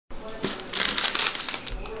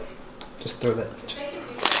Just throw that.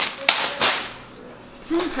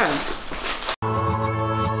 Okay.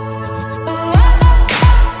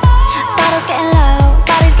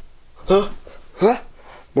 Huh?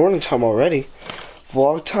 Morning time already.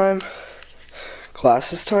 Vlog time?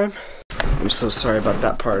 Classes time? I'm so sorry about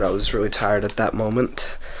that part. I was really tired at that moment.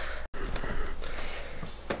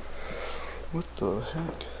 What the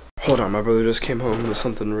heck? Hold on, my brother just came home with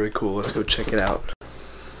something really cool. Let's go check it out.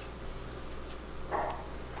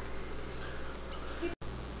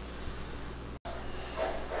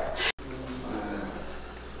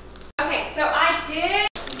 Okay, so I did.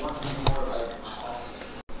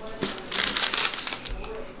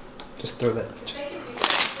 Just throw that.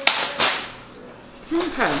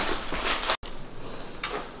 Okay.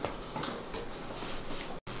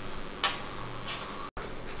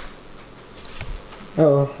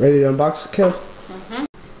 Oh, ready to unbox the kill?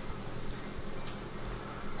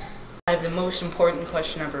 I have the most important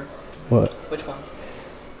question ever. What? Which one?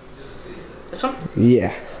 This one?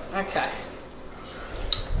 Yeah. Okay.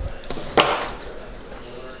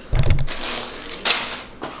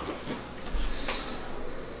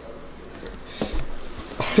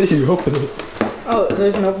 How do you open it? Oh,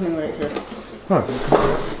 there's an opening right here. Huh.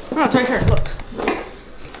 Oh, it's right here. Look.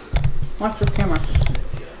 Watch your camera.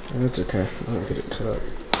 That's okay. I don't get it cut up.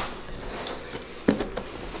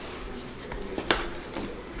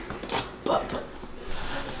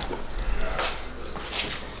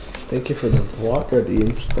 Thank you for the vlog ready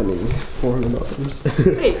and spending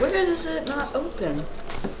 $400. Wait, where is it not open?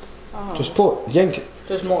 Oh. Just pull it, yank it.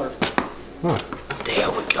 There's more. Huh. There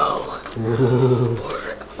we go. Ooh.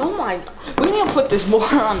 Oh my, we need to put this more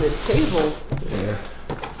on the table. Yeah.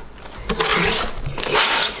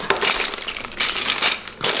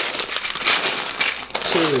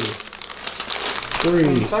 Two.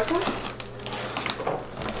 Three. Oh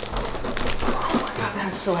my god, that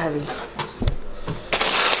is so heavy.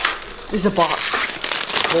 There's a box.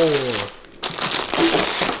 4.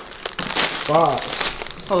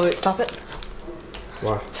 5. Oh wait, stop it.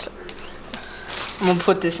 Why? Stop. I'm gonna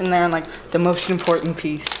put this in there and like the most important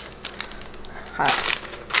piece. Alright.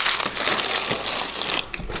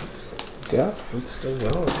 Yeah, it's still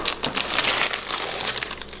going.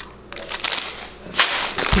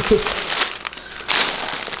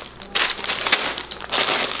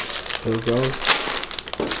 Still going.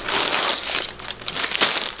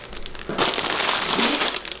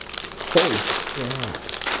 Holy crap.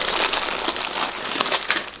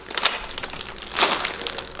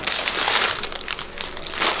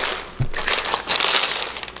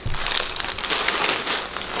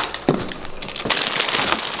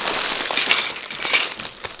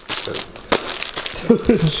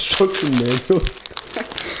 Instruction manuals.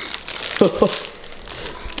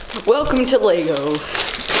 Welcome to Lego.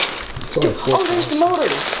 It's only 4 Oh, there's the motor.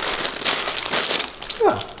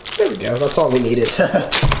 Ah, there we go. That's all we needed.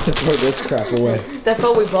 Throw this crap away. That's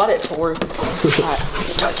all we bought it for.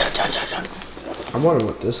 I'm wondering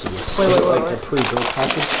what this is. Wait, is it wait, like wait. a pre-built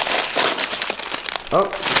package? Oh,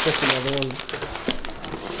 just another one.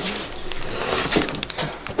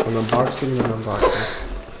 An unboxing and an unboxing.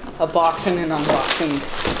 A boxing and unboxing.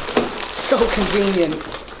 So convenient.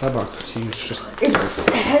 That box is huge. Just It's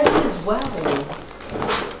heavy as well.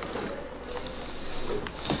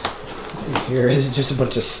 what's in here? Is it just a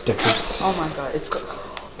bunch of stickers? Oh my god, it's good.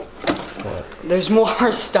 What? There's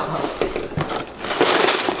more stuff.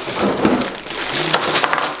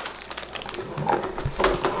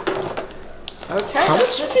 Okay. How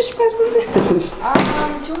much did you spend on this?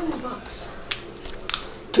 $200.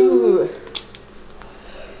 Dude.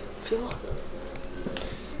 Feel?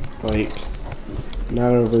 Like,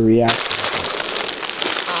 not overreact.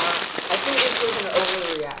 I think this was an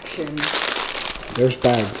overreaction. There's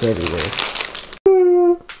bags everywhere.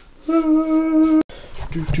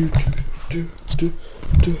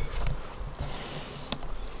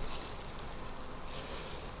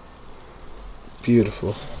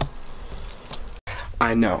 Beautiful.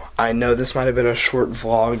 I know this might have been a short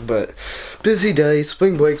vlog, but busy day,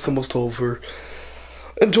 spring break's almost over.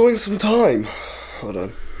 Enjoying some time. Hold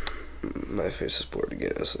on. My face is bored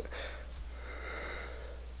again.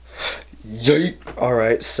 Yeet!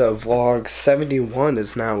 Alright, so vlog 71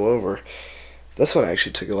 is now over. This one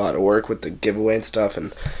actually took a lot of work with the giveaway and stuff,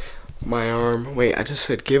 and my arm. Wait, I just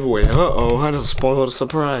said giveaway. Uh-oh, I just spoiled a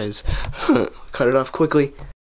surprise. Cut it off quickly.